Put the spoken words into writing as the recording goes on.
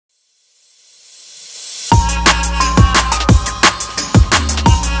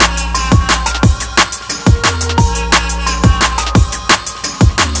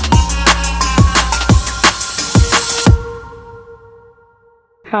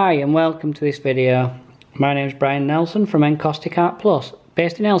Hi and welcome to this video. My name is Brian Nelson from Encaustic Art Plus,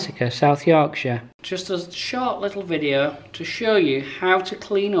 based in Elsica, South Yorkshire. Just a short little video to show you how to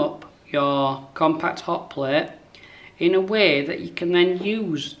clean up your compact hot plate in a way that you can then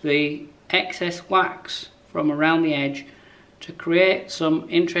use the excess wax from around the edge to create some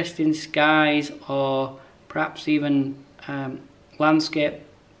interesting skies or perhaps even landscape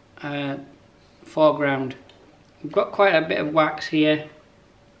foreground. We've got quite a bit of wax here,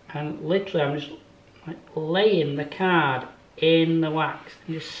 and literally I'm just like laying the card in the wax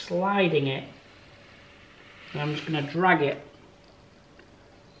and just sliding it, and I'm just going to drag it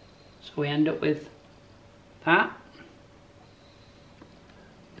so we end up with that.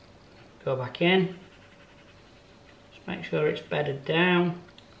 Go back in, just make sure it's bedded down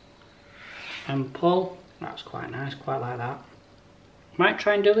and pull. That's quite nice, quite like that. Might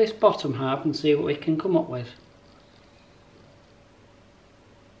try and do this bottom half and see what we can come up with.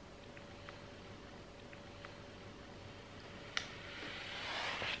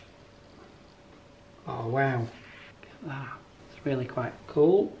 Oh wow, look at that, it's really quite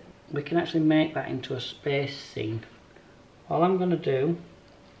cool. We can actually make that into a space scene. All I'm going to do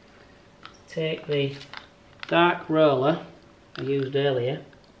is take the dark roller I used earlier,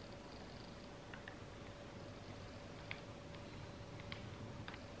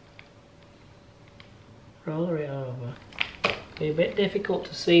 roller it over. It'll be a bit difficult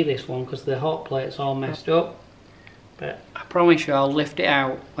to see this one because the hot plate's all messed up, but I promise you I'll lift it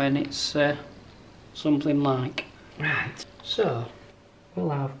out when it's something like. Right, so we'll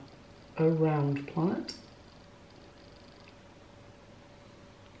have a round planet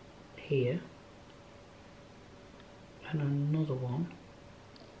here and another one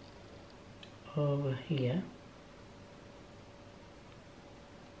over here,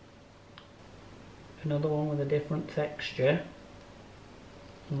 another one with a different texture.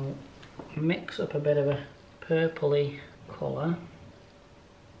 We'll mix up a bit of a purpley colour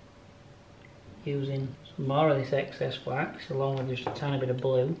using some more of this excess wax along with just a tiny bit of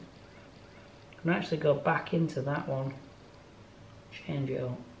blue. I can actually go back into that one, change it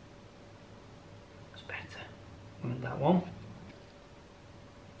up. That's better. Like that one.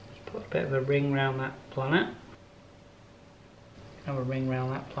 Just put a bit of a ring around that planet. Have a ring around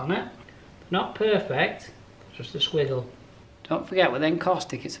that planet. Not perfect, just a squiggle. Don't forget with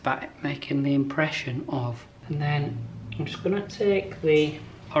Encaustic it's about making the impression of. And then I'm just going to take the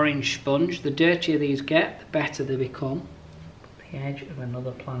orange sponge. The dirtier these get, the better they become. Put the edge of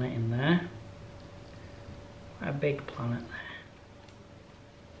another planet in there. A big planet there.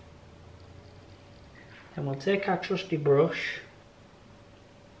 Then we'll take our trusty brush.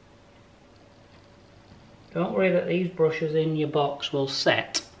 Don't worry that these brushes in your box will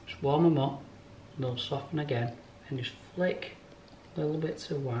set. Just warm them up and they'll soften again. And just flick little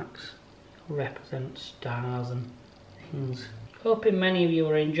bits of wax. It'll represent stars and things. Hoping many of you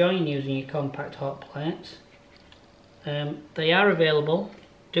are enjoying using your compact hot plates. They are available.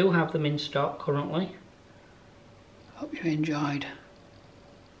 Do have them in stock currently. Hope you enjoyed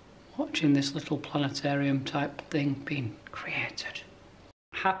watching this little planetarium type thing being created.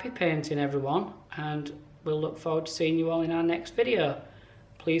 Happy painting everyone, and we'll look forward to seeing you all in our next video.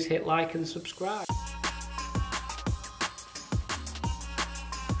 Please hit like and subscribe.